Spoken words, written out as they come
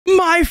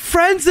My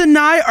friends and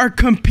I are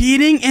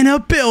competing in a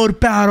build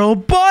battle,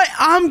 but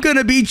I'm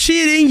gonna be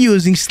cheating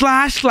using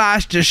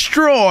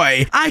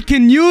 //destroy. I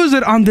can use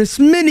it on this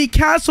mini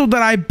castle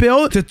that I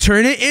built to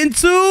turn it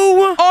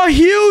into a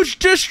huge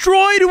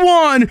destroyed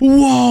one.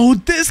 Whoa,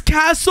 this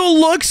castle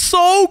looks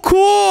so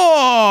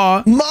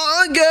cool.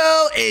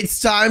 Mongo, it's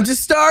time to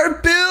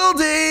start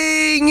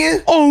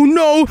building. Oh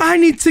no, I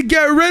need to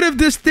get rid of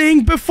this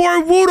thing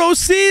before Wudo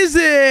sees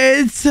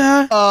it.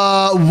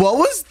 What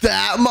was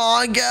that,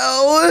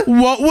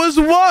 Mongo? What was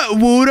what,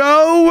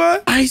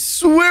 Wudo? I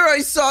swear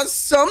I saw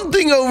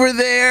something over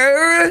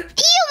there.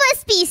 You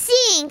must be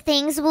seeing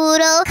things,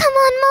 Wudo. Come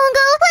on,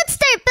 Mongo. Let's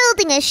start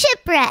building a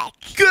shipwreck.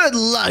 Good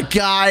luck,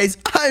 guys.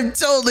 I'm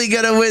totally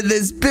gonna win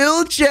this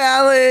build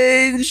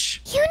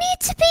challenge. You need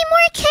to be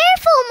more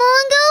careful,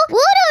 Mongo.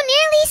 Wudo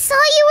nearly saw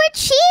you were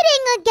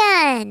cheating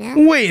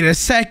again. Wait a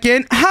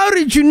second. How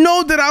did you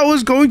know that I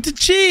was going to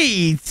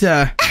cheat?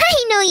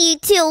 I know you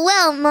too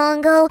well,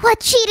 Mongo.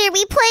 What cheat are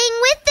we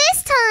playing with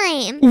this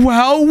time?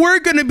 Well, we're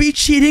gonna be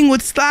cheating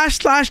with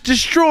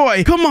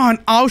 //destroy. Come on,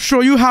 I'll show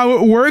you how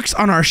it works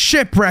on our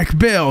shipwreck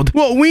build.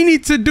 What we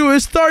need to do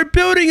is start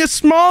building a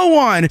small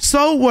one.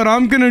 So what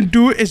I'm gonna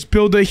do is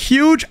build a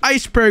huge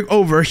iceberg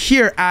over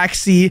here,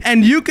 Axie,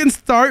 and you can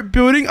start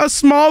building a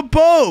small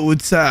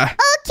boat.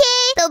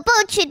 Okay, the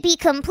boat should be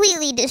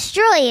completely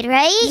destroyed,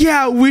 right?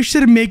 Yeah, we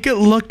should make it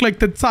look like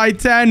the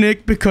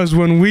Titanic, because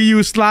when we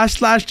use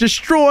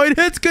 //destroyed,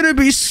 it's gonna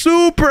be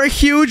super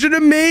huge and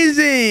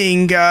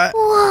amazing.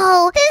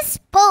 Whoa, this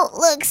boat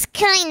looks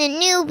kinda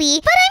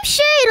newbie, but I'm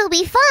sure it'll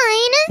be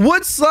fine.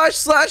 What's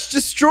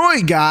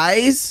 //destroy,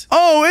 guys?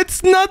 Oh,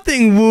 it's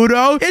nothing,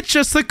 Wudo. It's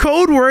just a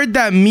code word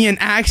that me and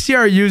Axie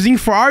are using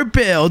for our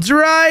builds,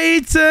 right?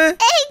 Exactly!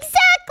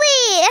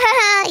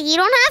 You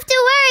don't have to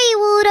worry,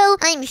 Wudo.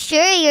 I'm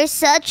sure you're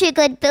such a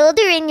good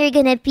builder and you're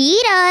gonna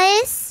beat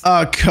us.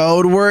 A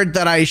code word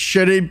that I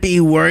shouldn't be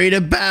worried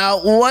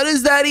about? What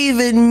does that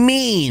even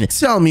mean?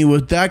 Tell me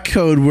what that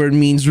code word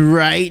means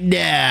right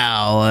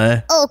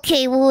now.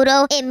 Okay,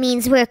 Wudo. It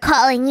means we're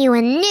calling you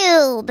a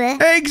noob.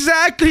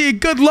 Exactly.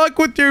 Good luck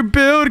with your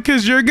build,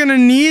 because you're gonna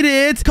need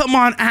it. Come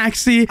on,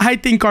 Axie. I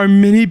think our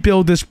mini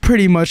build is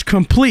pretty much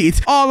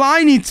complete. All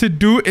I need to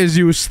do is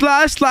use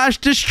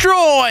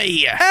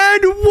 //destroy.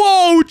 And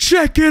whoa,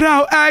 check it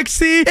out,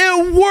 Axie.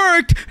 It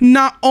worked.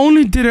 Not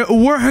only did it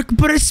work,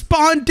 but it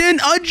spawned in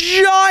a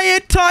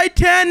giant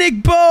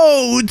Titanic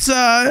boat.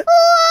 Whoa!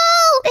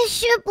 This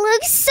ship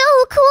looks so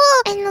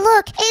cool. And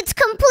look, it's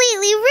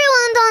completely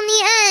ruined on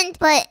the end.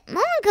 But,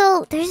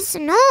 Mongo, there's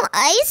no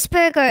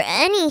iceberg or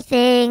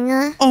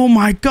anything. Oh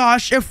my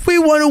gosh, if we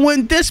want to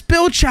win this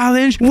build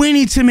challenge, we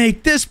need to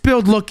make this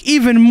build look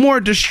even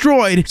more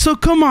destroyed. So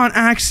come on,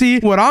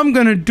 Axie. What I'm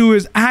gonna do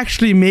is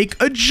actually make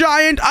a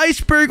giant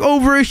iceberg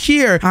over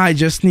here. I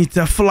just need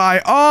to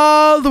fly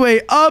all the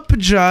way up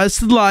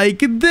just like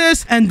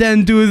this, and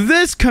then do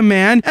this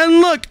command, and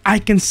look, I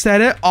can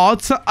set it all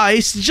to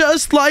ice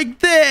just like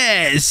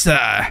this.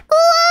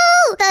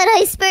 Whoa! That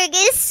iceberg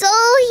is so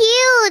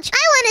huge.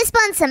 I want to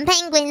spawn some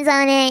penguins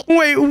on it.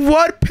 Wait,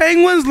 what?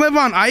 Penguins live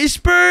on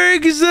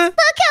icebergs? Look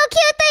how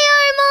cute they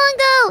are,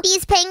 Mongo.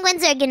 These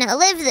penguins are gonna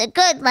live the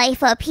good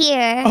life up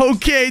here.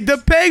 Okay, the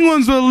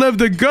penguins will live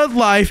the good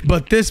life,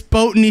 but this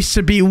boat needs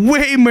to be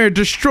way more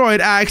destroyed,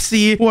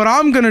 Axie. What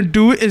I'm gonna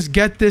do is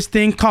get this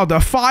thing called a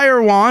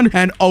fire wand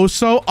and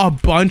also a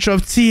bunch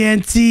of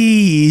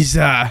TNTs.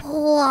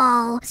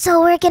 Whoa,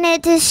 so we're gonna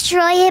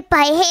destroy it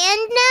by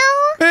hand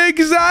now?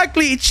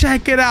 Exactly.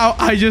 Check it out.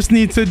 I just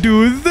need to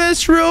do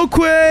this real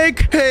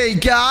quick. Hey,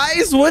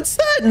 guys, what's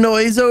that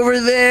noise over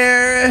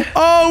there?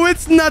 Oh,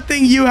 it's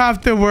nothing you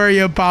have to worry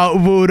about,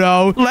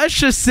 Wudo. Let's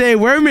just say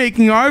we're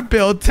making our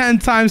build 10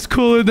 times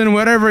cooler than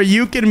whatever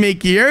you can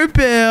make your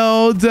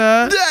build.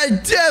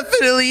 That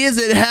definitely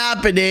isn't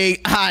happening.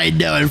 I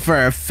know it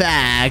for a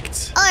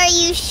fact. Are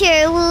you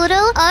sure,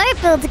 Wudo? Our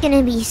build's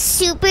gonna be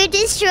super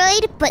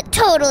destroyed, but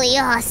totally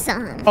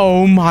awesome.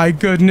 Oh my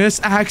goodness,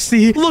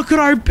 Axie. Look at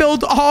our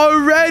build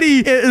already.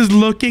 It is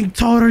looking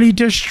totally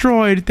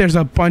destroyed. There's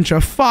a bunch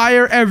of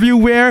fire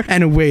everywhere.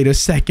 And wait a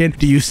second.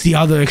 Do you see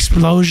all the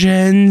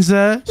explosions?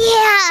 Yeah,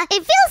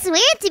 it feels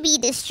weird to be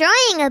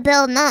destroying a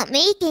build, not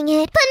making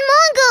it. But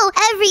Mongo,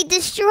 every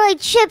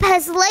destroyed ship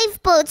has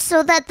lifeboats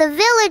so that the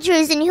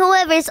villagers and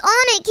whoever's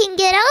on it can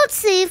get out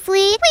safely.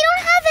 We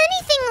don't have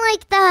anything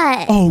like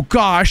that. Oh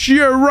gosh,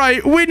 you're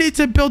right. We need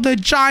to build a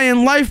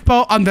giant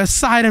lifeboat on the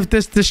side of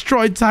this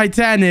destroyed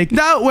Titanic.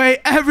 That way,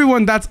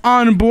 everyone that's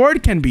on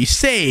board can be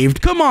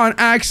saved. Come on,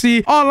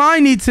 Axie. All I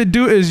need to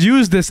do is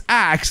use this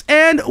axe,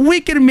 and we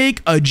can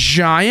make a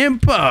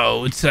giant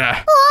boat.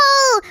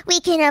 Whoa! We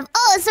can have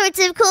all sorts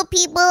of cool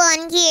people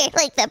on here,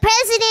 like the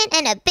president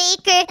and a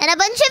baker and a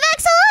bunch of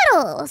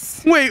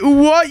axolotls. Wait,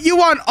 what? You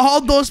want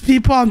all those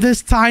people on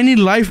this tiny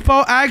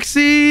lifeboat,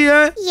 Axie?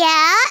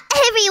 Yeah,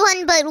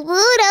 everyone but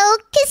Wudo,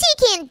 because he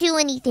can't do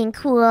anything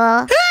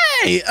cool.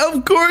 way.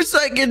 Of course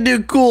I can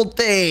do cool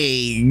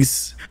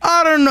things.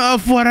 I don't know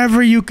if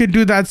whatever you could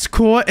do that's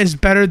cool is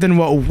better than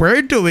what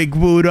we're doing,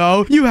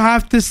 Wudo. You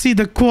have to see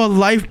the cool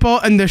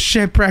lifeboat and the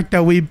shipwreck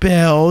that we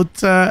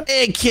built.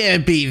 It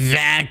can't be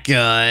that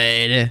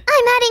good.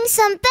 I'm adding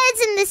some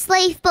beds in this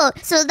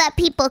lifeboat so that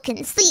people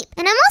can sleep.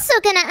 And I'm also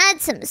gonna add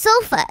some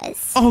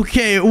sofas.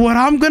 Okay, what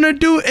I'm gonna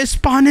do is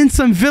spawn in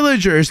some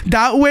villagers.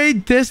 That way,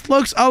 this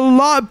looks a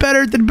lot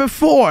better than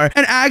before.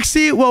 And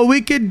actually, what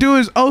we could do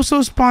is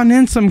also spawn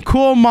in some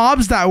cool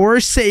mobs that were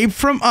saved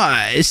from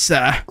us.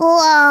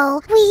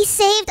 Whoa, we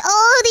saved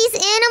all these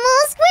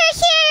animals? We're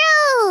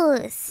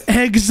heroes!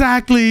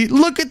 Exactly.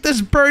 Look at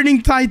this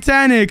burning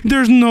Titanic.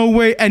 There's no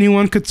way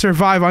anyone could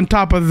survive on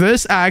top of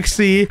this,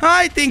 actually.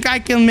 I think I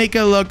can make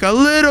it look a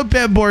little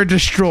bit more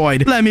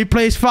destroyed. Let me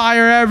place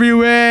fire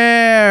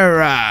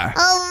everywhere.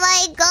 Oh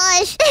my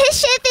gosh, the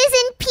ship is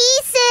in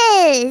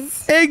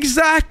pieces!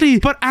 Exactly.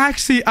 But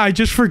actually, I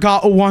just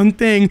forgot one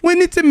thing. We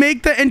need to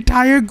make the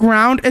entire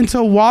ground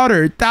into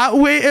water. That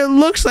way, it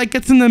looks like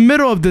it's in the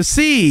middle of the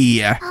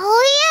sea.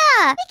 Oh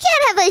yeah, we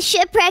can't have a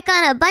shipwreck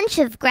on a bunch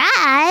of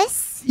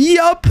grass.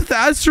 Yup,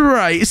 that's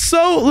right.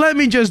 So let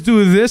me just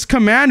do this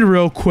command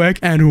real quick.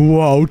 And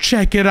whoa,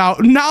 check it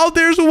out. Now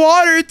there's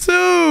water too.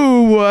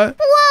 Whoa,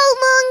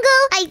 Mongo.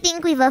 I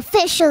think we've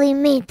officially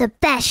made the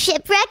best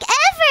shipwreck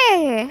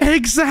ever.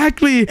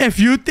 Exactly. If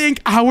you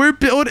think our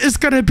build is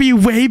gonna be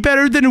way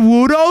better than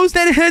Wudo's,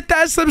 then hit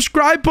that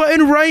subscribe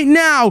button right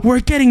now.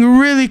 We're getting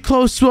really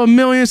close to 1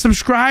 million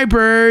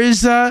subscribers.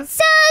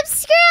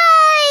 Subscribe!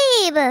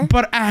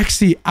 But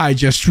actually, I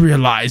just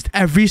realized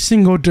every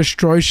single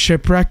destroyed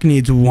shipwreck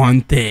needs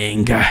one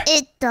thing.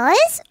 It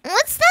does?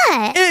 What's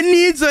that? It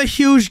needs a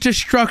huge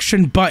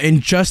destruction button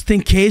just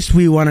in case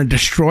we want to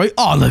destroy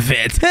all of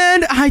it.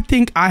 And I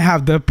think I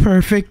have the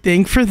perfect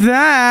thing for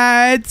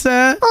that.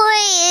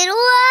 Wait,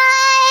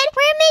 what?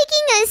 We're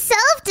making a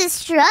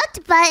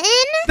self-destruct button?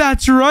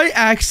 That's right,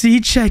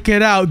 Axie. Check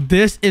it out.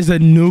 This is a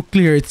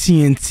nuclear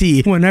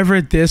TNT.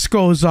 Whenever this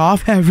goes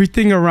off,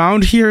 everything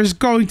around here is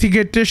going to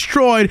get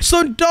destroyed.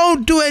 So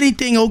don't do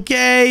anything,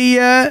 okay?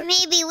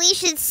 Maybe we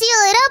should seal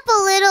it up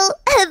a little.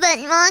 But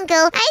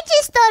Mongo, I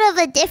just thought of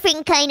a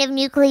different kind of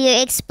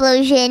nuclear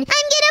explosion. I'm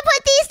gonna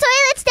put these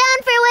toilets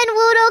down for when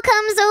Wudo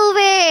comes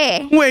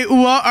over. Wait,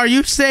 what? Are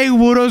you saying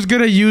Wudo's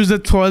gonna use the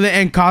toilet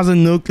and cause a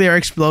nuclear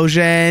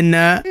explosion?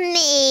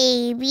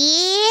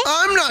 Maybe.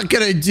 I'm not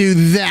gonna do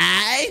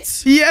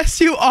that. Yes,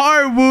 you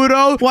are,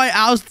 Wudo. Why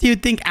else do you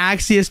think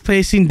Axie is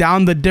placing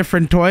down the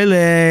different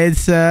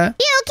toilets? You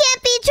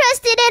can't be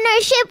trusted in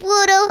our ship,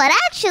 Wudo. But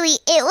actually,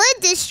 it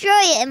would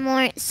destroy it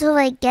more. So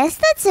I guess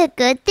that's a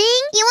good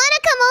thing. You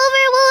wanna come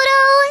over,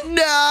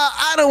 Wudo? No,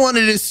 I don't want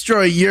to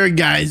destroy your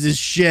guys'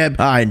 ship.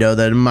 I know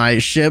that my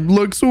ship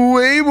looks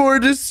way more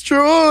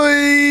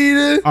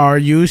destroyed. Are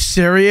you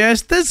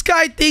serious? This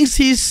guy thinks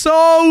he's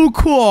so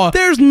cool.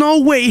 There's no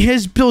way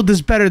his build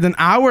is better than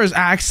ours,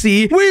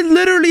 Axie. We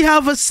literally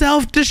have a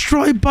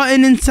self-destroy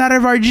button inside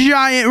of our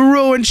giant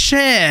ruined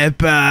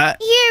ship. You're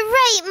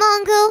right,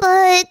 Mongo.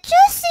 But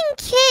just in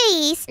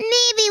case,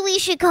 maybe we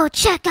should go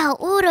check out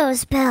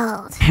Wudo's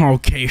build.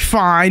 Okay,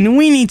 fine.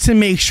 We need to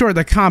make sure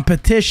the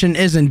competition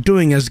isn't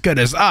doing as good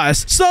as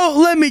us. So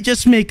let me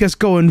just make us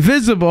go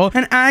invisible.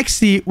 And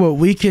actually, what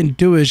we can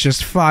do is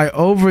just fly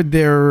over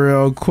there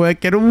real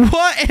quick. And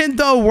what in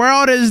the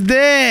world is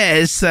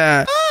this?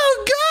 Oh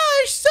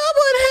gosh,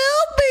 someone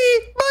help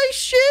me. My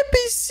ship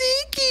is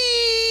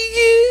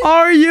sinking.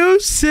 Are you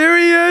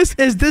serious?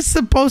 Is this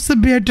supposed to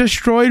be a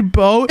destroyed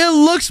boat? It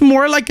looks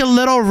more like a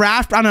little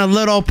raft on a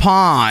little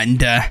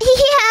pond. Yeah,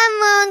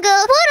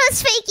 Mongo.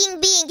 Wudo's faking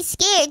being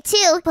scared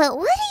too. But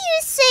what do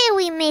you say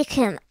we make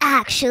him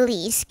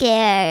actually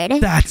scared?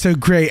 That's a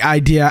great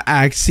idea,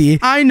 Axie.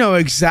 I know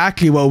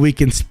exactly what we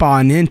can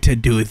spawn in to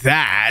do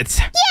that.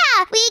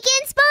 Yeah, we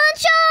can spawn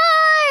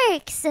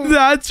sharks.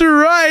 That's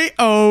right.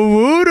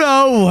 Oh,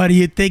 Wudo, what do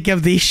you think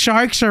of these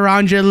sharks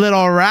around your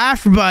little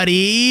raft,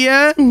 buddy?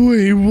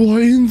 Wait,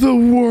 what in the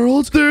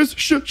world? There's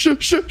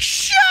sharks!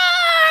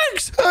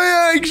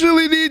 I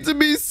actually need to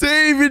be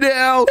saved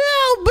now.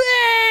 Help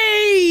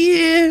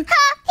me!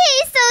 Ha!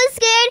 He's so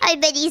scared. I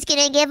bet he's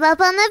gonna give up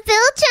on the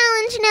build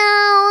challenge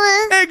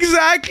now.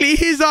 Exactly.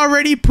 He's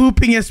already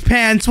pooping his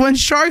pants when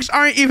sharks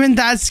aren't even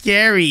that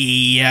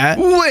scary.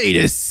 Wait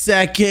a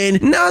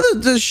second. Now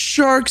that the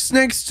shark's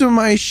next to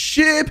my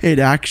ship, it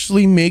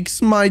actually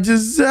makes my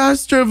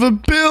disaster of a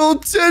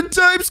build 10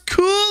 times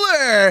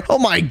cooler. Oh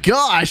my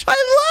gosh. I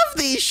love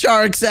these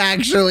sharks,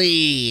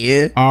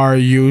 actually. Are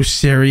you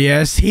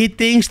serious? He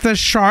thinks the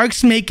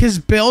sharks make his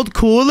build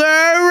cooler?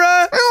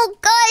 Oh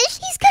gosh,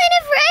 he's kind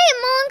of right,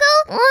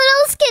 Mongo. What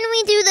else can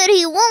we do that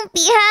he won't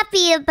be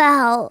happy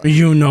about?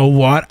 You know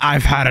what?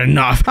 I've had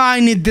enough. I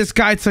need this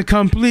guy to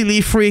completely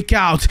freak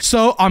out.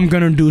 So I'm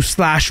gonna do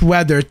slash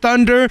weather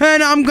thunder,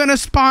 and I'm gonna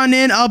spawn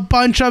in a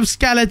bunch of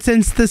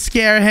skeletons to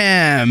scare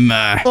him.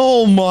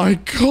 Oh my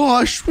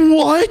gosh,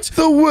 what?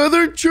 The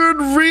weather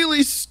turned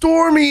really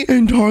stormy,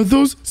 and are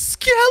those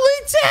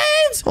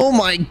skeletons? Oh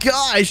my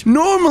gosh,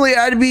 normally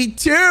I'd be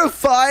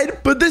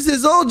terrified, but this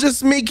is all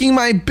just making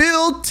my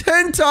build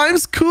 10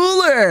 times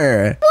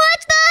cooler. What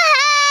the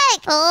heck?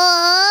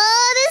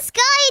 Oh, this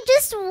guy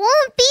just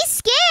won't be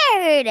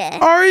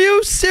scared. Are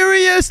you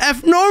serious?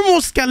 If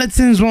normal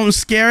skeletons won't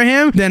scare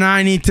him, then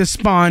I need to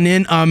spawn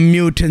in a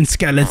mutant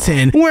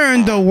skeleton. Where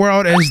in the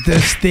world is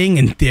this thing?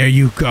 And there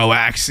you go,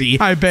 Axie.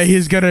 I bet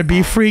he's gonna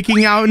be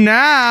freaking out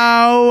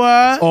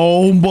now.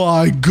 Oh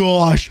my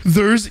gosh,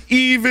 there's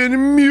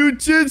even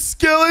mutant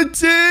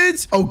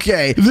skeletons.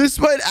 Okay, this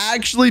might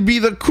actually be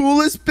the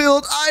coolest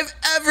build I've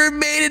ever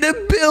made in a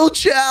build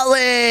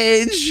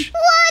challenge.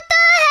 What the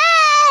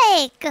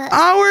heck?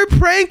 Our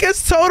prank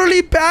is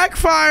totally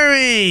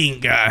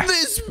backfiring.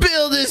 This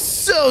build is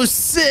so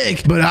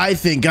sick, but I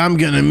think I'm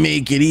gonna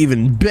make it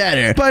even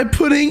better by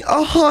putting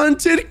a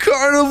haunted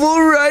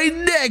carnival right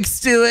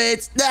next to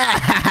it.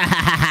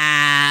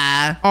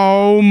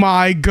 Oh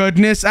my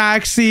goodness,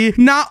 Axie.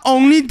 Not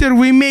only did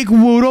we make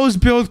Wudo's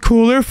build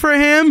cooler for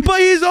him, but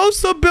he's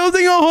also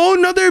building a whole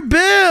nother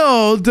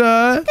build.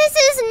 This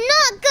is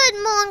not good,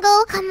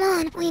 Mongo. Come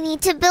on, we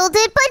need to build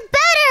it, but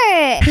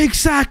better.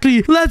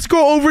 Exactly. Let's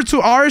go over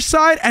to our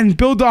side and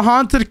build a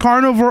haunted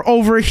carnival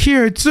over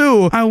here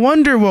too. I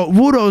wonder what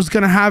Wudo's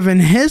gonna have in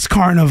his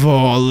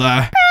carnival.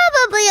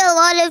 Probably a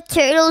lot of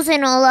turtles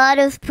and a lot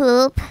of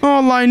poop.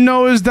 All I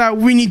know is that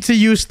we need to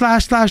use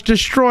slash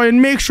destroy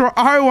and make sure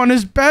our one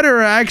is better,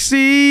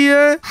 Axie.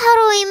 How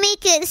do we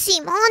make it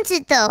seem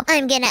haunted, though?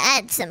 I'm gonna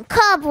add some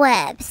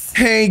cobwebs.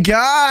 Hey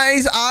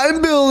guys,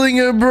 I'm building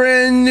a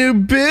brand new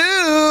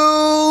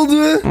build.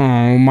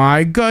 Oh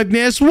my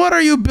goodness. What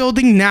are you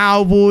building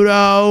now,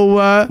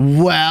 Wudo?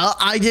 Well,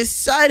 I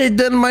decided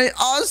that my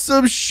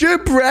awesome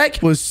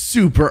shipwreck was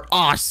super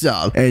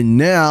awesome. And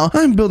now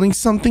I'm building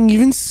something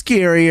even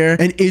scarier.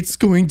 And it's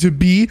going to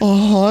be a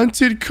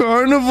haunted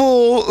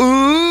carnival.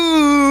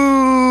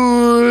 Ooh.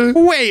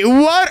 Wait,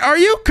 what? Are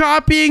you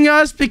copying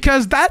us?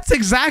 Because that's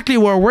exactly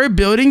where we're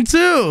building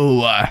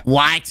too.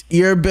 What?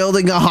 You're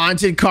building a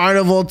haunted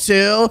carnival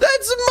too?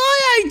 That's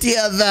my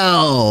idea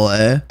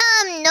though.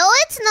 No,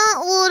 it's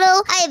not,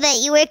 Wudo. I bet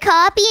you were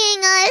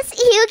copying us.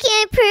 You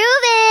can't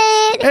prove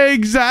it.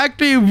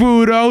 Exactly,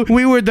 Wudo.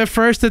 We were the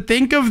first to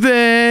think of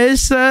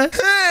this.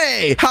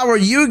 Hey, how are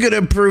you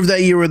gonna prove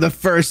that you were the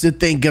first to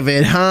think of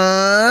it,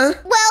 huh?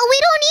 Well, we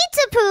don't need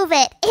to prove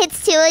it.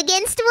 It's 2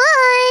 against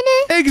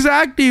 1.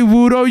 Exactly,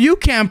 Wudo. You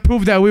can't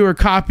prove that we were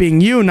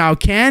copying you now,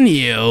 can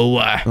you?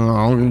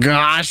 Oh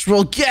gosh,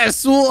 well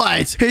guess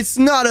what? It's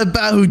not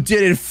about who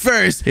did it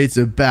first. It's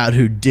about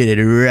who did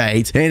it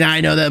right. And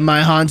I know that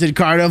my haunted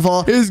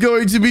carnival is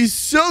going to be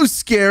so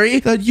scary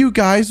that you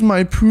guys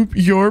might poop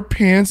your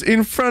pants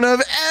in front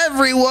of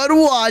everyone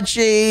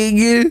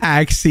watching.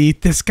 Axie,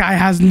 this guy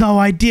has no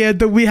idea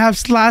that we have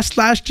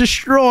slash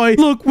destroy.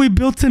 Look, we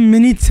built a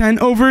mini tent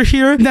over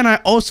here. Then I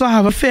also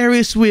have a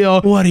Ferris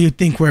wheel. What do you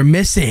think we're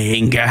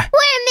missing?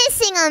 We're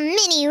missing a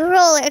mini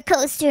roller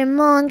coaster,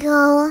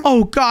 Mongo.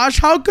 Oh gosh,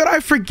 how could I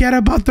forget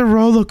about the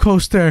roller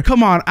coaster?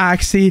 Come on,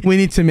 Axie. We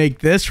need to make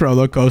this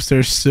roller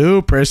coaster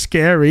super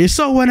scary.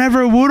 So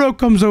whenever Wudo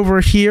comes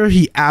over here,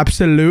 he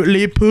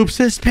absolutely poops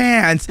his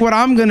pants. What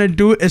I'm gonna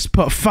do is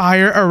put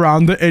fire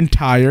around the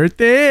entire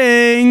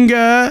thing.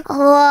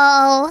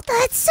 Whoa,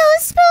 that's so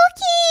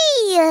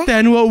spooky.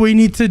 Then what we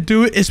need to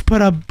do is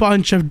put a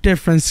bunch of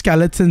different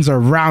skeletons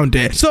around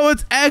it, so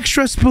it's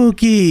extra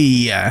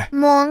spooky.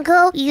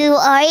 Mongo, you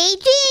are a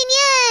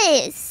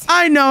genius.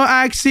 I know,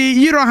 Axie.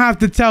 You don't have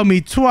to tell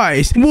me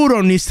twice.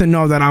 Wudo needs to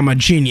know that I'm a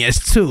genius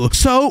too.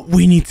 So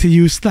we need to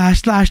use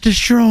slash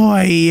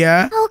destroy.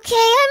 Okay,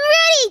 I'm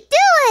ready. Do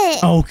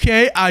it.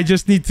 Okay, I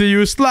just need to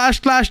use slash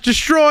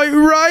destroy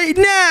right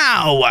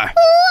now. Whoa,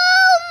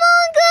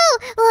 Mongo,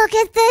 look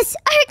at this.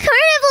 Our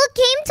carnival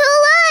came to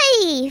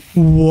life.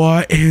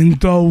 What in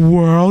the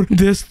world?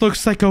 This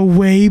looks like a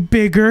way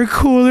bigger,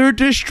 cooler,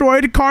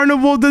 destroyed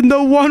carnival than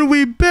the one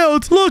we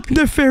built. Look,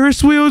 the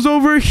Ferris wheel's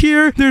over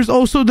here. There's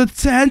also the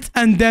tent,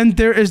 and then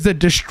there is the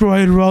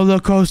destroyed roller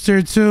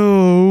coaster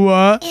too.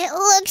 It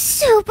looks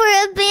super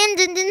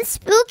abandoned and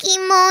spooky,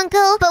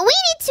 Mongo, but we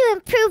need to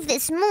improve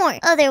this more.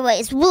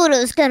 Otherwise,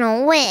 Wudo's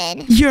gonna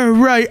win. You're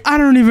right. I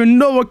don't even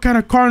know what kind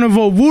of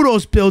carnival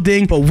Wudo's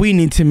building, but we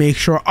need to make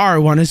sure our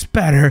one is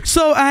better.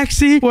 So,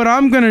 Axie, what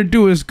I'm gonna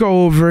do is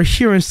go over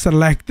here and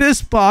select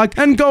this block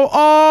and go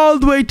all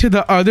the way to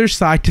the other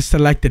side to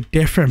select a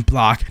different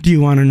block. Do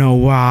you want to know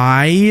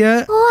why?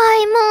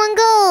 Why,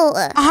 Mongo?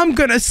 I'm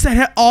gonna set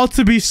it all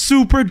to be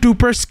super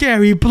duper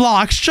scary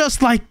blocks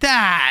just like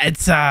that.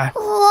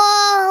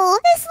 Whoa,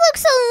 this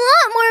looks a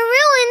lot more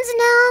ruins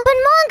now. But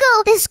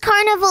Mongo, this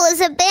carnival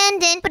is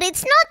abandoned, but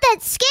it's not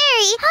that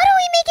scary. How do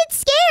we make it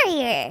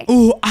scarier?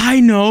 Oh, I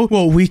know.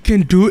 What we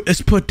can do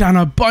is put down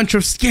a bunch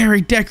of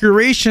scary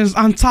decorations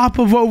on top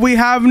of what we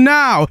have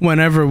now.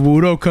 Whenever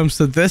Wudo comes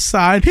to this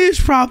side, he's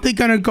probably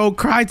gonna go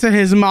cry to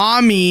his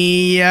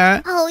mommy.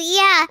 Oh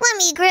yeah, let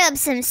me grab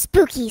some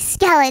spooky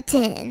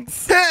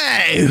skeletons.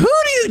 Hey, who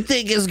do you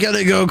think is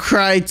gonna go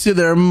cry to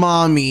their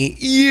mommy?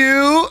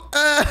 You?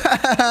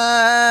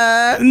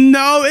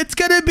 No, it's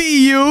gonna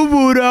be you,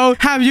 Wudo.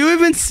 Have you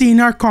even seen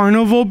our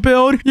carnival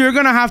build? You're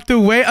gonna have to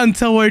wait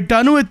until we're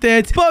done with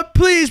it. But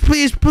please,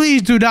 please,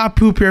 please do not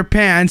poop your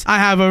pants. I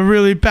have a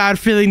really bad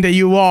feeling that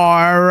you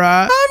are.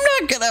 I'm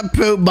not gonna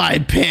poop my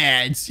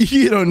pants.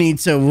 You don't need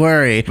to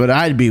worry. But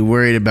I'd be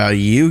worried about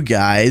you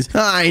guys.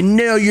 I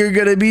know you're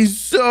gonna be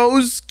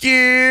so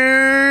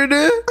scared.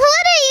 What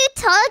are you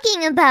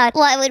talking about?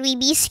 Why would we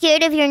be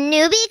scared of your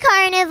newbie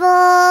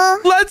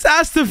carnival? Let's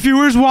ask the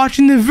viewers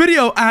watching the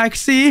video,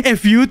 Axie.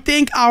 If you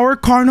think our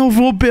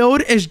carnival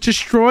build is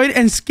destroyed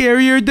and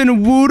scarier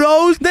than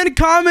Wudo's, then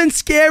comment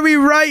scary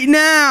right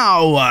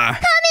now.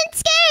 Comment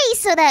scary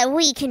so that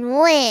we can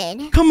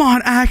win. Come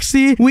on,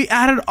 Axie. We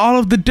added all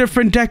of the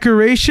different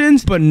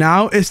decorations, but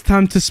now it's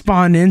time to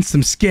spawn in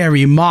some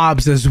scary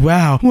mobs as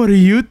well. What do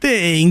you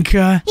think?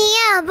 Yeah,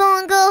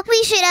 Bongo,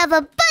 we should have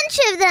a bunch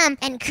of them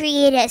and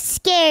create a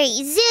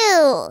scary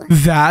zoo.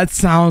 That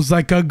sounds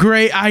like a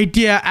great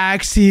idea,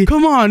 Axie.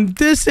 Come on,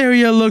 this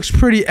area looks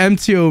pretty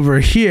empty over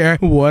here.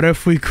 What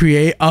if we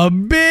create a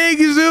big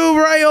zoo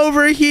right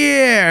over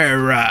here?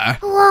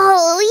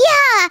 Whoa,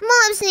 yeah.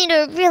 Mobs need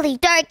a really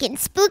dark and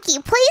spooky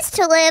place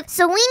to live,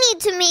 so we need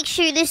to make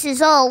sure this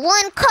is all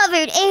one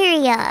covered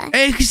area.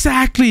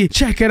 Exactly.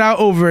 Check it out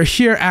over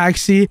here,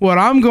 Axie. What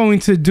I'm going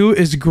to do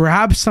is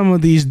grab some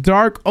of these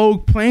dark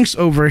oak planks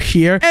over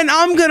here, and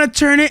I'm gonna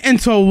turn it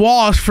into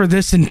walls for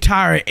this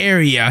entire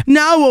area.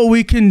 Now what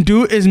we can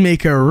do is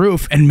make a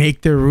roof and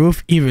make the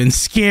roof even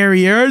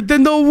scarier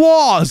than the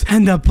walls.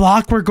 And the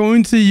block we're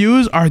going to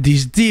use are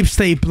these deep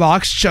slate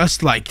blocks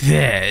just like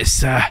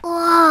this.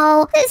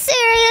 Whoa, this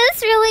area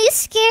is really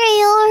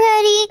scary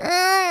already.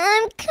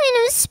 I'm kind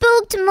of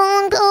spooked,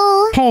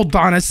 Mongo. Hold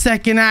on a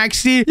second,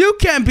 Axie. You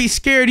can't be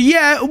scared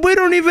yet. We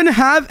don't even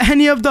have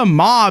any of the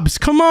mobs.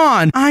 Come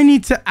on. I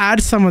need to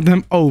add some of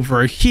them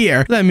over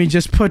here. Let me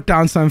just put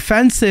down some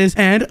fences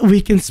and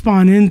we can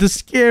spawn in the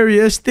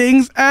scariest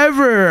things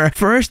ever.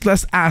 First,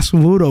 let's ask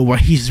Wudo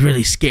what he's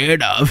really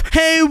scared of.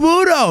 Hey,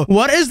 Wudo,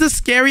 what is the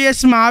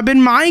scariest mob in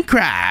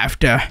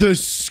Minecraft? The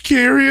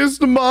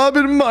scariest mob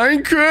in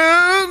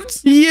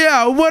Minecraft?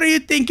 Yeah, what do you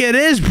think it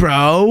is,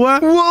 bro?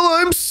 Well,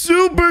 I'm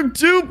super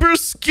duper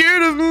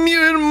scared of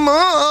mutant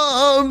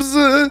mobs.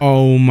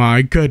 Oh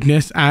my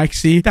goodness,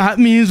 Axie. That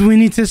means we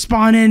need to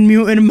spawn in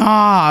mutant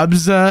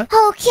mobs. Okay, I'm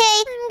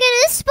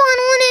gonna spawn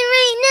one in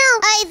right now.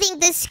 I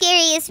think the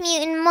scariest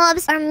mutant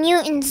mobs are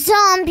mutant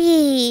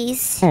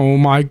zombies. Oh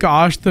my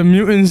gosh, the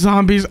mutant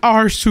zombies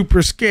are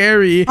super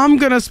scary. I'm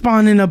gonna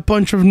spawn in a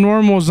bunch of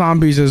normal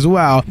zombies as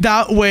well.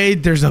 That way,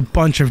 there's a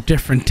bunch of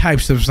different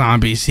types of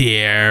zombies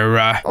here.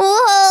 Whoa,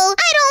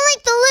 I don't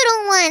like the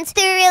little ones.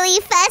 They're really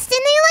fast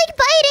and they like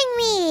biting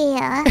me.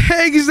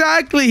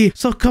 Exactly.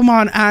 So come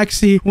on,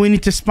 Axie. We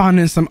need to spawn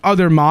in some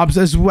other mobs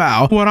as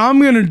well. What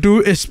I'm gonna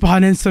do is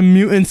spawn in some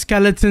mutant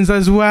skeletons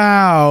as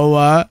well.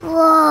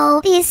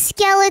 Whoa, these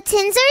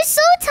skeletons are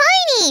so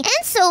tiny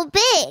and so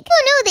big. Who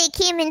knew they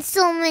came in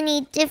so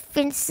many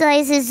different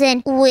sizes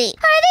and... Wait,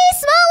 are these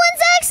small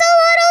ones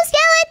axolotl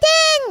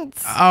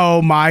skeletons?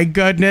 Oh my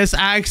goodness,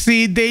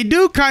 Axie. They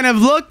do kind of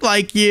look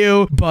like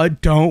you.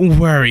 But don't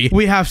worry.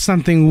 We have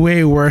something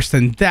way worse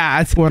than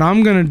that. What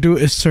I'm gonna do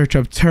is search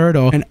up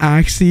turtle. And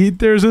Axie,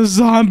 there's a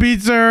zombie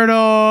turtle.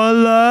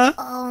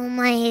 Oh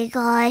my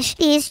gosh.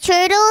 These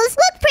turtles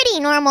look pretty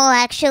normal,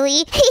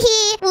 actually.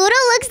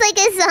 Wudo looks like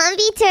a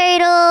zombie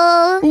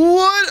turtle.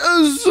 What?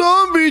 A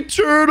zombie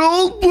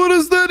turtle? What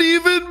does that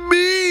even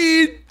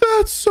mean?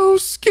 That's so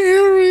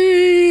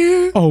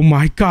scary. Oh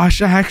my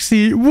gosh,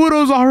 Axie.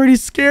 Wudo's already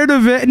scared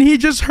of it and he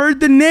just heard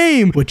the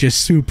name, which is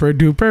super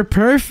duper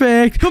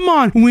perfect. Come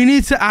on, we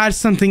need to add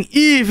something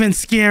even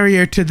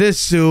scarier to this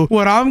zoo.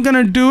 What I'm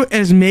gonna do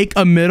is make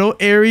a middle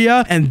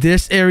area, and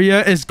this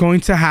area is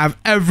going to have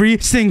every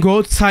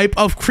single type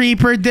of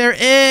creeper there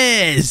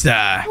is.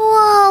 Whoa,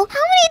 how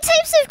many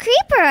types of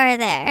creeper are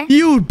there?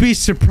 You'd be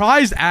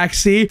surprised,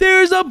 Axie.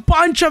 There's a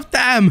bunch of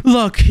them.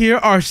 Look, here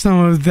are some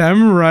of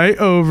them right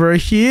over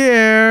here.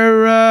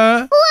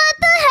 What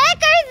the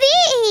heck are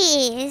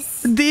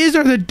these? These these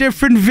are the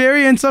different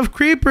variants of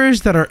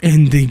creepers that are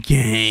in the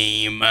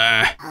game.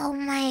 Oh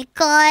my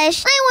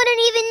gosh. I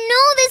wouldn't even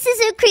know this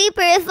is a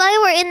creeper if I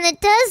were in the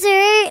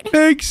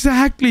desert.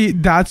 Exactly.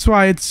 That's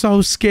why it's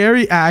so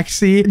scary,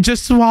 Axie.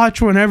 Just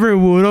watch whenever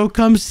Wudo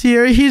comes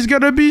here, he's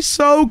gonna be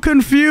so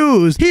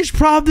confused. He's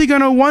probably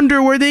gonna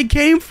wonder where they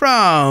came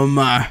from.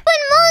 But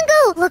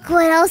Mongo, look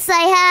what else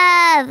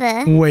I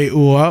have. Wait,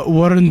 what?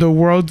 What in the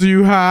world do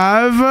you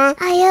have?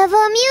 I have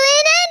a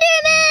mutant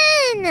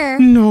Enderman.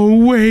 No,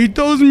 wait.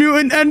 Those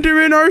mutant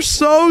Endermen are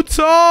so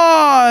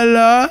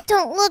tall.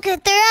 Don't look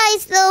at their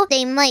eyes, though.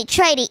 They might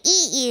try to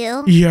eat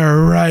you.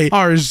 You're right.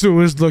 Our zoo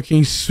is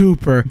looking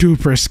super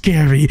duper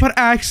scary. But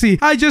Axie,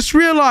 I just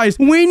realized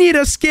we need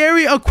a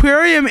scary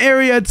aquarium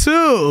area too.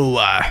 Oh,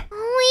 yeah.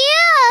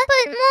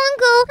 But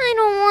Mongo, I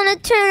don't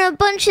want to turn a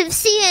bunch of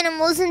sea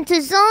animals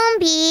into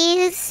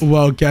zombies.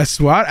 Well, guess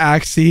what,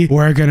 Axie?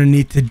 We're gonna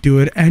need to do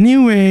it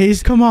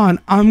anyways. Come on,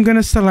 I'm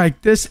gonna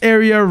select this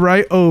area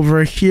right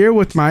over here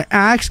with my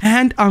axe,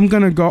 and I'm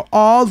gonna go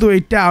all the way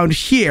down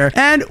here,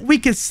 and we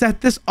can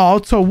set this all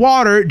to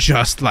water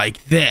just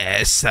like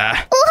this.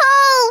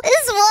 Whoa,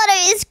 this water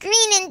is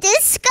green and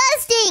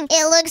disgusting.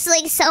 It looks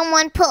like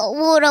someone put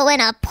Wudo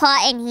in a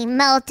pot and he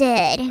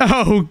melted.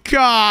 Oh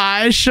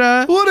gosh.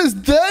 What is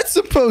that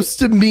supposed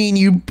to mean,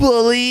 you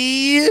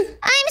bully?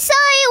 I'm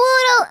sorry,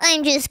 Wudo.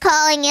 I'm just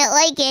calling it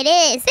like it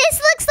is.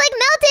 This looks like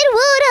melted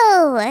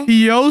Wudo.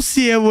 You'll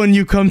see it when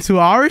you come to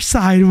our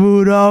side,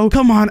 Wudo.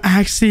 Come on,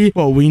 Axie.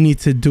 What we need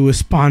to do is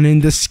spawn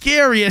in the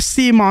scariest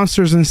sea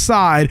monsters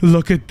inside.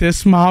 Look at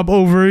this mob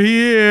over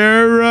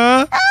here.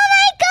 Oh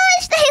my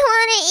gosh, they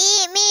want to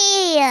eat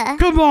me.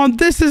 Come on,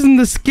 this isn't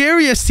the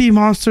scariest sea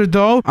monster,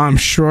 though. I'm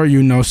sure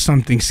you know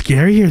something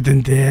scarier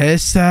than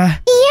this. Yeah,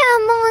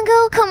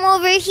 Mongo, come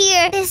over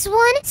here. This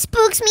one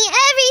spooks me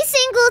every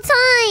single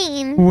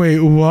time. Wait,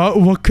 what?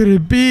 What could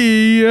it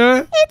be?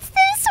 It's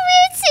this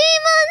weird sea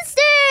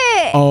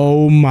monster.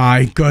 Oh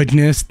my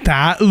goodness,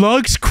 that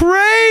looks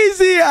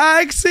crazy,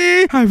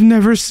 Axie. I've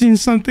never seen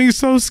something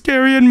so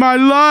scary in my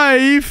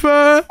life.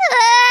 Look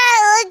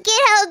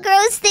at how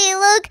gross they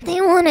look.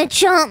 They want to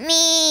chomp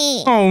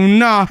me. Oh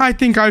nah, I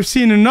think I've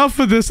seen enough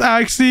of this,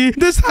 Axie.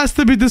 This has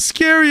to be the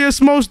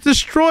scariest, most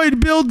destroyed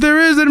build there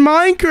is in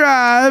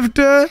Minecraft.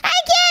 I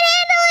can't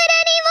handle it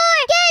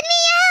anymore. Get me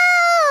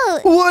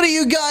out. What are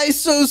you guys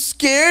so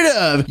scared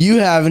of? You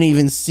haven't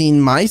even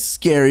seen my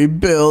scary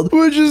build,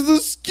 which is the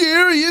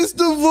scariest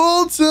of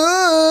all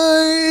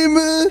time.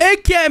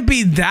 It can't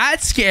be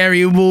that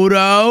scary,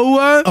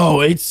 Wudo. Oh,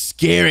 it's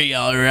scary,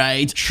 all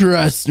right.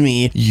 Trust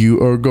me, you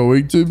are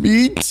going to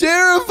be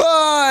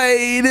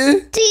terrified.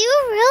 Do you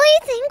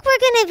really think we're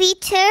gonna be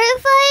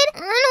terrified?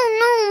 I don't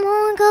know,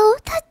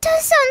 Mongo. That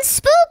does sound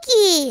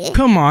spooky.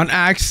 Come on,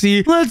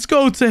 Axie. Let's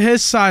go to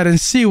his side and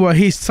see what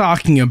he's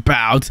talking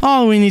about.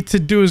 All we need to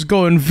do is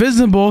go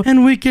invisible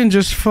and we can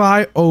just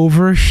fly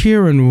over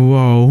here. And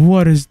whoa,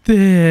 what is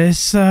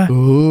this?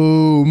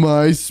 Oh,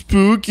 my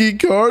spooky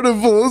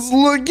carnival's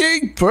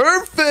looking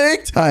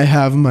perfect. I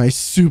have my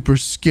super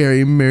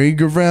scary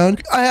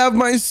merry-go-round. I have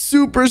my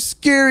super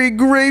scary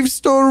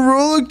gravestone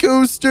roller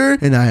coaster.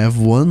 And I have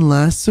one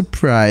last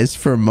surprise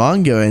for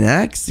Mongo and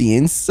Axie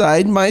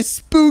inside my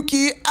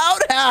spooky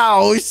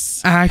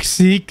outhouse.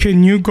 Axie,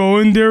 can you go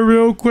in there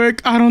real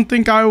quick? I don't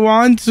think I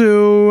want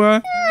to.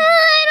 I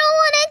don't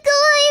want to go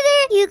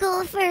either. You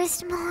go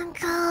first,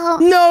 Mongo.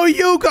 No,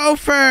 you go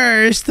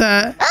first. Okay,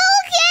 and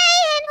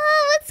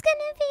what's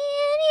gonna be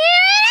in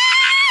here?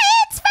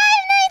 It's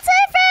Five Nights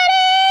at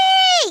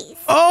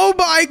Freddy's! Oh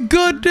my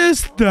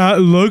goodness,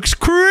 that looks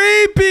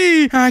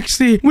creepy.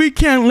 Actually, we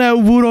can't let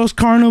Wudo's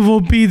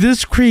carnival be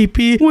this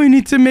creepy. We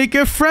need to make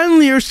it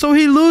friendlier so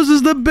he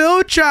loses the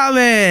build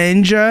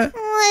challenge.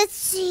 Let's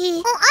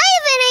see. Oh, I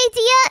have an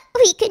idea.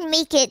 We can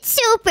make it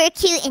super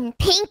cute in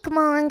pink,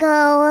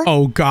 Mongo.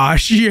 Oh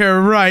gosh,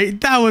 you're right.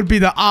 That would be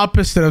the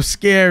opposite of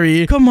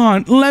scary. Come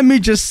on, let me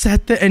just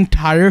set the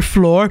entire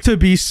floor to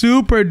be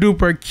super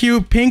duper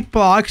cute pink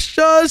blocks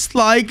just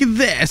like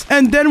this.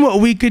 And then what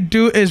we could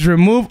do is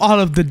remove all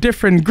of the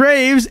different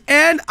graves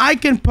and I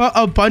can put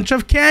a bunch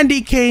of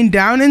candy cane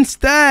down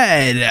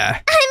instead.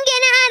 I'm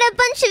gonna add a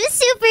bunch of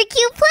super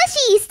cute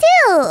plushies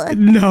too.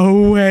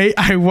 No way.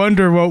 I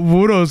wonder what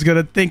Wudo's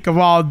gonna think of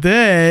all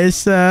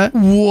this.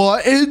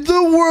 What in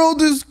the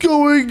world is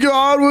going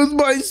on with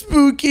my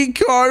spooky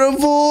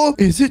carnival?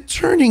 Is it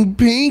turning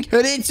pink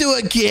and into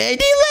a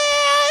candy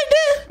land?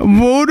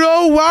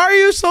 Wudo, why are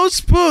you so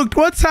spooked?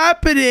 What's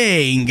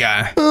happening?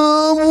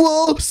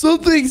 Well,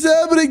 something's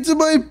happening to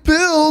my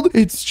build.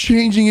 It's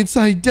changing its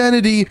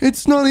identity.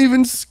 It's not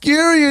even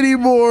scary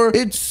anymore.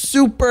 It's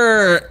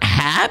super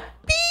happy.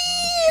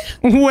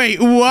 Wait,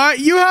 what?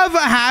 You have a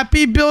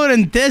happy build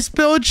in this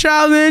build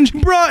challenge?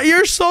 Bro,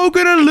 you're so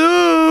gonna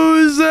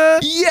lose.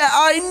 Yeah,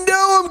 I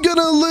know I'm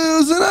gonna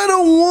lose and I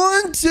don't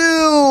want to.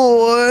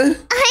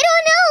 I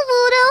don't know,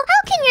 Wudo.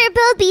 How can your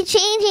build be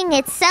changing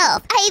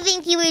itself? I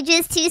think you were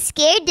just too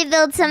scared to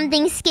build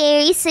something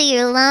scary, so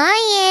you're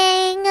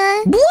lying.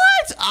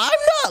 What? I'm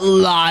not not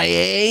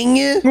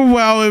lying.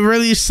 Well, it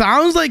really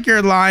sounds like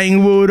you're lying,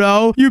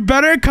 Wudo. You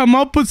better come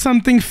up with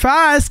something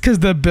fast, because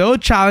the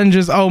build challenge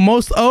is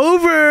almost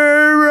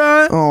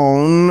over.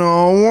 Oh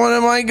no, what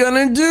am I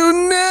gonna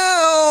do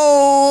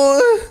now?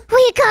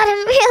 We got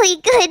him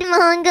really good,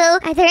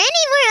 Mongo. Are there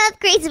any more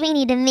upgrades we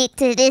need to make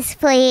to this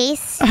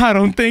place? I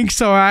don't think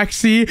so,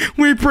 Axie.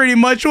 We pretty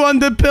much won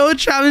the build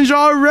challenge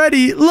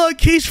already. Look,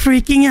 he's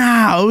freaking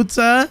out.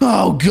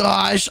 Oh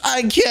gosh,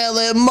 I can't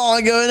let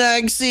Mongo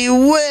and Axie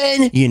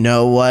win. You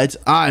know what?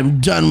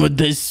 I'm done with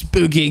this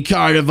spooky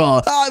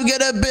carnival. I'm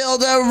gonna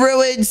build a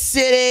ruined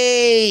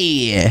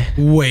city.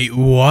 Wait,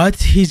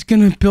 what? He's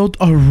gonna build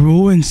a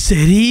ruined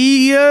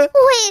city?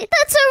 Wait,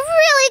 that's a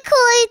really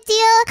cool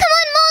idea. Come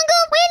on, Mongo,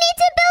 we need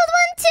to build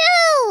one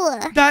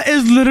too. That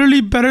is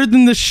literally better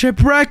than the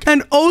shipwreck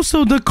and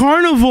also the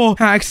carnival.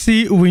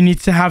 Axie, we need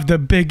to have the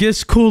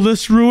biggest,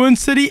 coolest ruined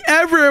city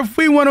ever if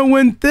we want to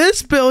win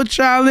this build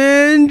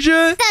challenge.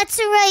 That's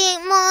right,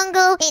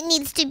 Mongo. It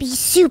needs to be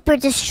super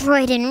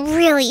destroyed and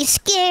really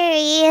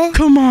scary.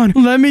 Come on,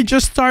 let me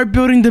just start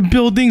building the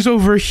buildings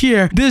over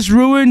here. This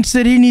ruined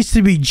city needs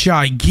to be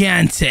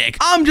gigantic.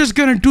 I'm just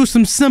gonna do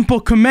some simple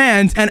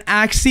commands, and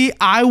Axie,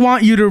 I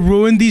want you to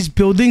ruin these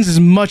buildings as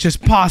much as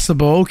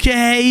possible,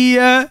 okay?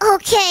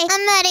 Okay,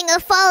 I'm adding a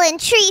fallen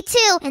tree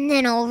too, and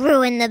then I'll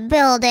ruin the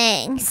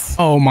buildings.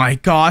 Oh my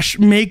gosh,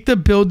 make the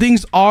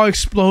buildings all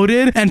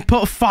exploded and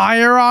put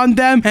fire on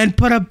them and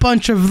put a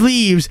bunch of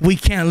leaves. We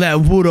can't let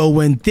Wudo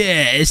win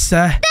this.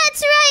 That's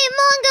right,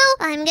 Mongo.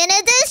 I'm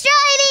gonna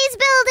destroy these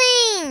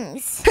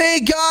buildings. Hey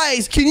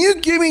guys, can you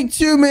give me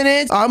 2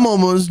 minutes? I'm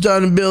almost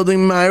done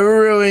building my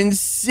ruined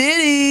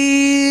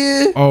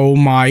city. Oh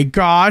my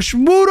gosh,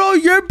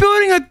 Wudo, you're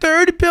building a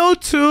third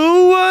build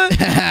too?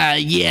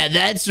 Yeah,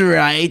 that's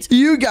right.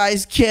 You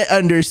guys can't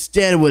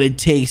understand what it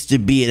takes to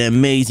be an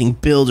amazing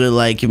builder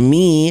like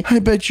me. I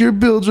bet your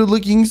builds are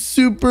looking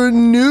super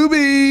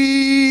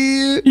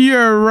newbie.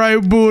 You're right,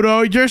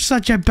 Wudo. You're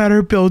such a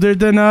better builder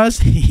than us.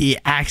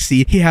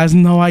 Axie, he has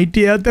no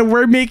idea that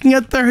we're making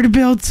a third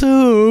build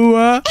too.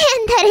 And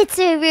that it's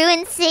a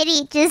ruined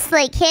city just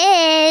like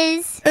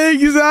his.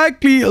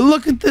 Exactly.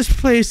 Look at this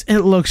place. It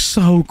looks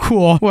so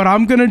cool. What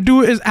I'm gonna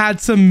do is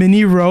add some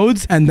mini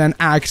roads, and then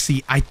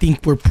Axie, I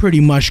think we're pretty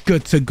much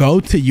good to go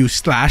to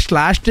use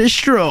 //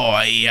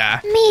 destroy.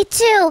 Me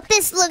too.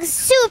 This looks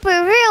super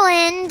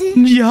ruined.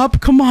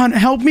 Yup, come on,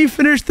 help me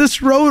finish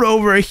this road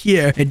over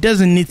here. It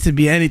doesn't need to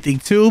be anything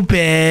too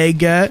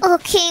big.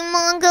 Okay,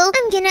 Mongo.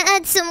 I'm gonna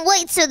add some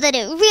white so that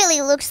it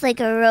really looks like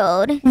a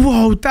road.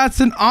 Whoa, that's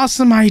an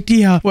awesome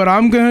idea. What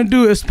I'm gonna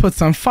do is put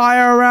some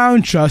fire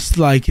around just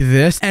like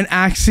this. And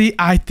Axie,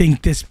 I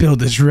think this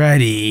build is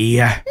ready.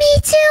 Me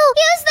too.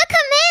 Use the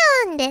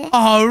command.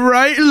 All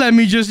right, let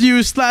me just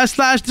use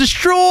 //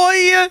 destroy.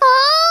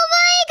 Oh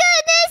my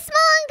goodness,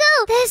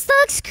 Mongo. This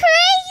looks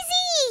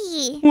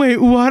crazy. Wait,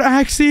 what,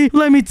 Axie?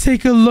 Let me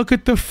take a look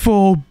at the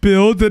full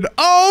build, and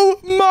oh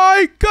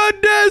my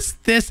goodness,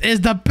 this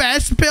is the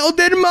best build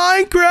in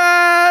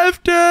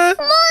Minecraft. Mongo,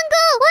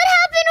 what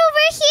happened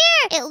over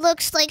here? It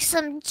looks like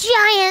some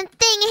giant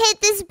thing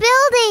hit this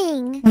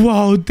building.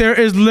 Whoa, there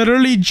is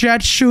literally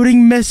jets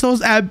shooting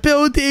missiles at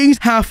buildings.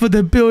 Half of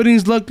the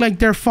buildings look like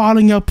they're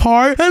falling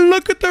apart. And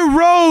look at the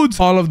roads.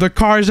 All of the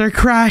cars are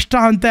crashed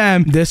on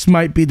them. This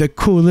might be the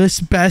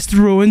coolest, best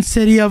ruined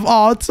city of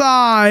all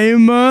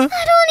time. I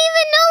don't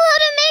even know how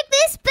to make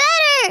this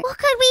better. What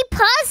could we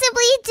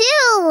possibly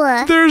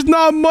do? There's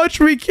not much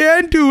we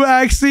can do,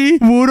 Axie.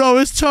 Wudo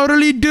is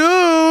totally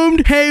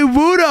doomed. Hey,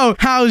 Wudo,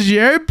 how's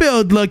your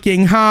build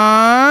looking,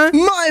 huh?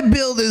 My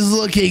build is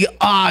looking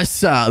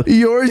awesome.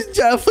 Yours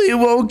definitely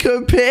won't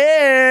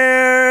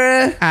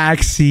compare.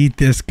 Axie,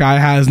 this guy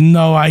has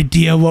no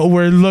idea what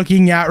we're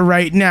looking at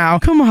right now.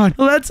 Come on,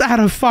 let's add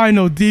a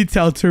final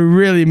detail to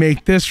really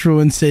make this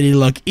ruined city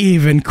look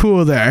even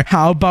cooler.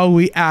 How about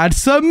we add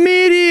some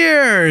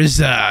meteors?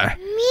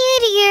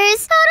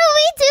 Meteors? How do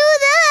we do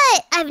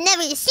that? I've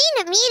never seen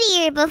a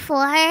meteor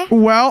before.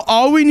 Well,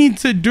 all we need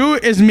to do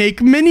is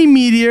make mini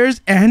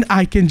meteors, and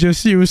I can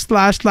just use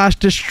 //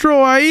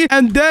 destroy,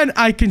 and then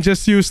I can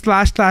just use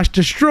 //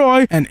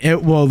 destroy, and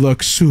it will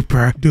look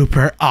super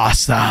duper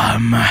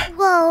awesome.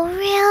 Whoa,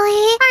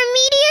 really? Are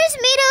meteors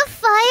made of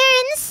fire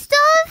and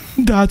stuff?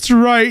 That's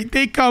right.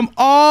 They come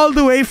all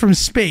the way from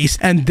space,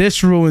 and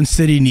this ruined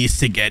city needs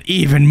to get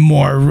even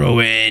more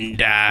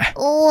ruined.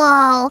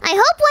 Whoa. I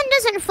hope one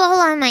doesn't fall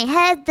on my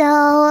head,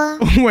 though.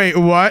 Wait,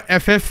 what?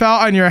 If it fell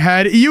on your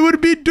head, you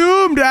would be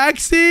doomed,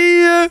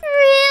 Axie. Really?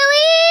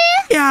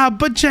 Yeah,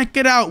 but check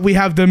it out. We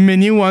have the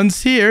mini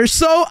ones here,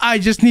 so I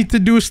just need to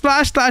do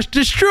 //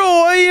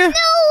 destroy. No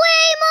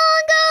way,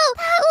 Mongo!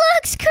 That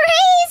looks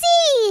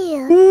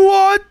crazy!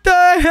 What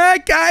the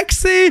heck,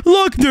 Axie?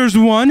 Look, there's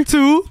 1,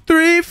 2,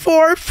 3,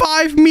 4,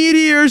 5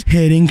 meteors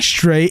hitting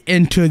straight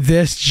into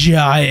this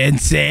giant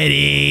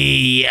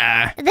city.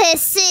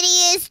 This city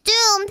is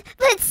doomed,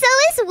 but so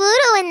is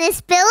Wudo in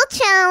this build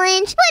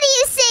challenge. What do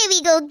you say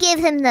we go give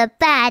him the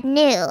bad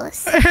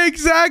news?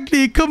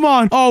 Exactly. Come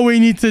on. All we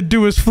need to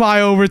do is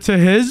fly over to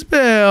his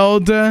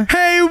build.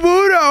 Hey,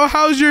 Wudo,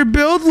 how's your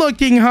build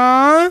looking,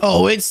 huh?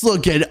 Oh, it's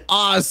looking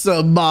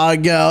awesome,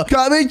 Mongo.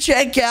 Come and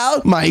check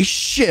out my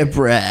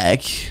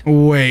shipwreck.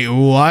 Wait,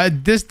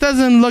 what? This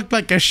doesn't look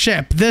like a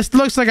ship. This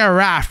looks like a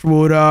raft,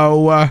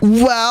 Wudo.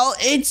 Well,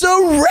 it's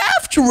a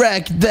raft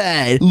wreck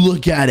then.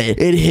 Look at it.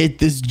 It hit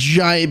this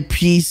giant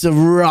piece of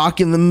rock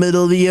in the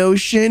middle of the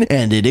ocean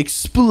and it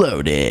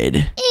exploded.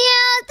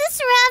 Yeah,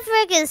 this raft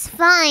wreck is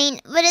fine,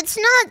 but it's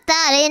not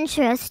that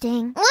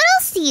interesting. What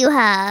else do you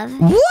have?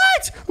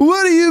 What?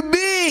 What do you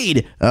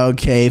mean?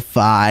 Okay,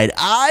 fine.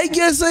 I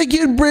guess I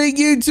can bring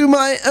you to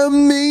my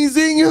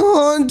amazing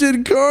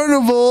haunted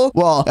carnival.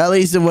 Well, at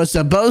least it was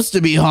supposed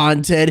to be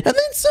haunted, and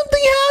then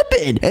something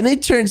happened, and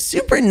it turned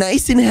super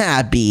nice and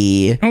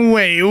happy.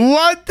 Wait,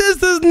 what?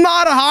 This is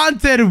not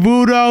haunted,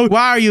 Wudo.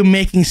 Why are you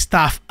making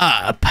stuff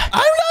up? I'm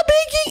not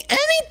making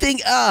anything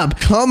up.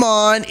 Come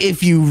on,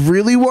 if you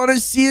really want to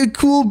see a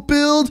cool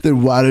build,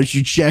 then why don't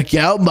you check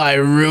out my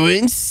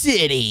ruined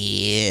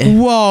city?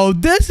 Whoa,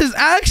 this is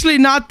actually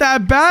not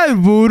that bad,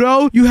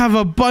 Wudo. You have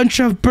a bunch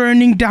of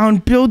burning down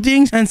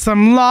buildings and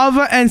some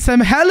lava and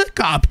some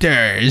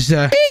helicopters.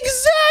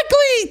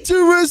 Exactly,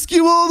 to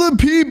rescue all the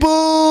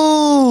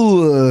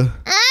people.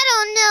 I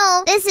don't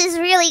know. This is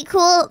really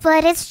cool,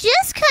 but it's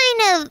just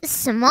kind of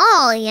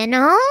small, you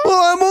know?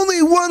 Well, I'm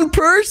only one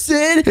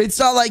person. It's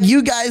not like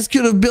you guys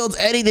could have built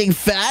anything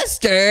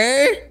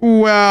faster.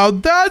 Well,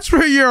 that's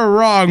where you're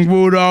wrong,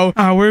 Wudo.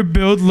 Our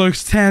build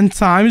looks 10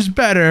 times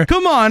better.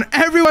 Come on,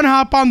 everyone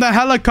hop on the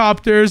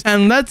helicopters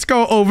and let's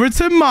go over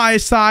to my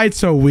side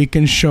so we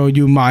can show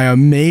you my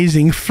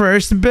amazing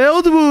first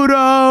build,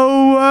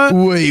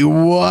 Wudo. Wait,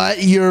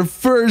 what? Your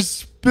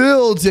first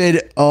build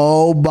it?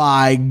 Oh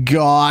my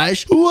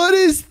gosh. What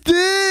is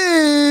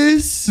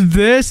this?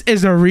 This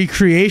is a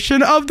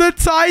recreation of the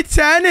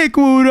Titanic,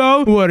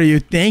 Wudo. What do you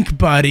think,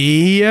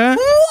 buddy?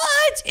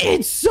 What?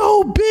 It's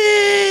so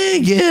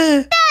big.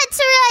 That's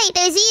right.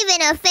 There's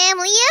even a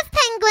family of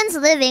penguins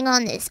living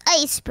on this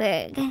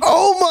iceberg.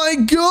 Oh my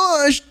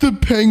gosh. The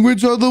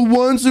penguins are the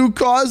ones who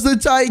caused the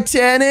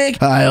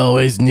Titanic. I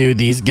always knew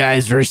these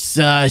guys were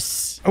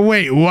sus.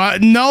 Wait,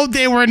 what? No,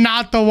 they were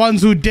not the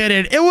ones who did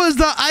it. It was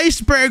the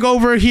iceberg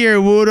over here,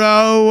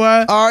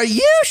 Wudo. Are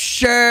you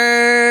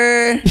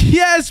sure?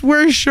 Yes,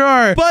 we're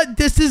sure. But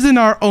this isn't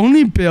our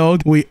only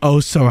build. We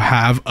also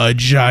have a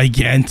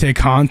gigantic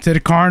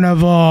haunted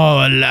carnival.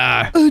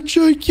 A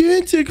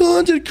gigantic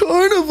haunted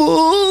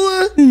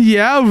carnival?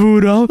 Yeah,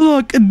 Wudo.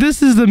 Look,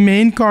 this is the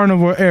main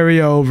carnival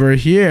area over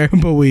here.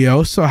 But we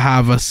also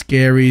have a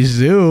scary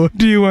zoo.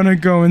 Do you want to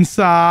go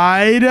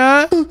inside?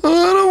 I don't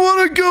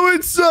want to go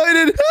inside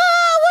it.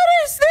 What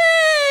is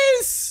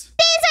this?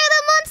 These are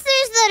the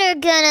monsters that are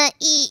gonna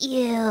eat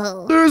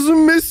you. There's a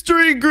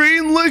mystery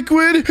green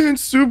liquid and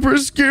super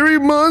scary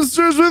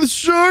monsters with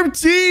sharp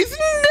teeth.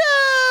 No!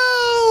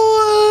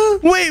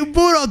 Wait,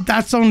 Wudo,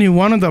 that's only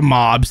one of the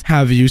mobs.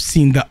 Have you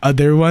seen the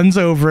other ones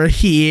over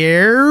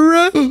here?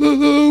 What?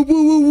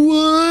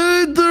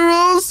 They're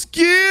all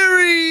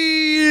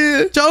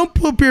scary. Don't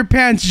poop your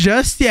pants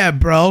just yet,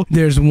 bro.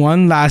 There's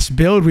one last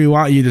build we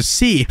want you to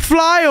see.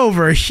 Fly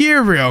over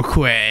here real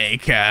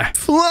quick.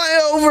 Fly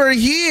over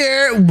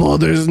here? Well,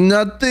 there's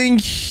nothing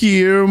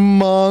here,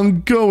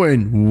 Mongo.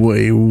 And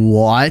wait,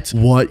 what?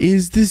 What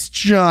is this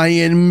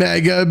giant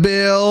mega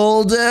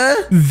build?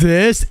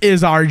 This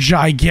is our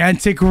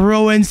gigantic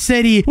ruined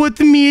city with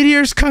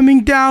meteors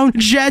coming down,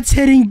 jets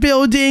hitting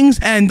buildings,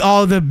 and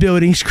all the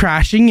buildings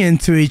crashing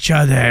into each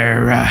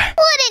other.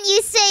 Wouldn't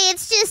you say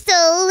it's just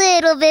a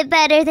little bit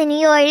better than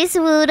yours,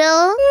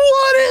 Wudo?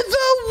 What in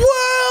the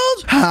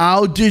world?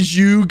 How did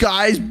you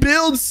guys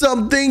build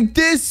something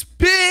this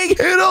big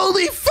in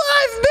only 5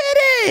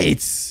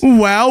 minutes?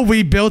 Well,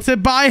 we built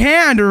it by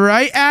hand,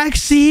 right,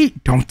 Axie?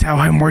 Don't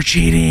tell him we're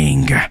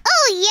cheating.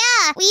 Oh,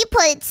 yeah. We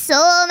put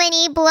so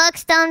many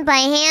blocks down by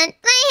hand.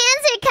 My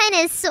hands are kind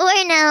of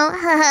sore now.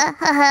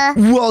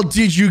 Well,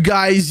 did you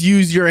guys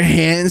use your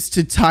hands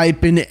to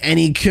type in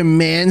any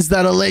commands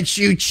that'll let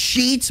you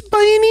cheat by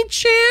any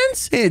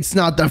chance? It's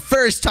not the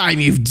first time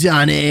you've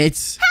done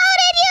it. How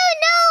did you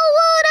know,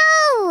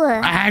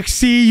 Wudo?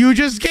 Axie, you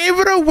just gave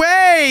it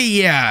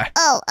away.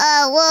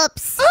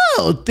 Whoops.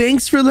 Oh,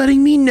 thanks for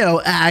letting me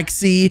know,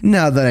 Axie.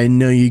 Now that I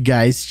know you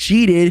guys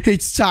cheated,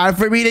 it's time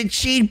for me to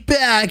cheat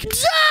back. Die!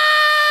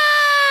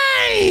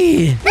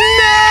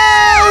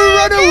 No!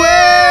 Run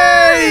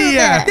away!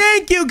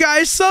 Thank you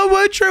guys so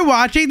much for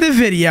watching the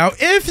video.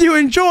 If you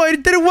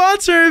enjoyed, then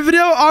watch our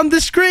video on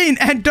the screen.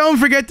 And don't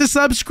forget to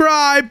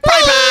subscribe.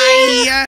 Bye-bye!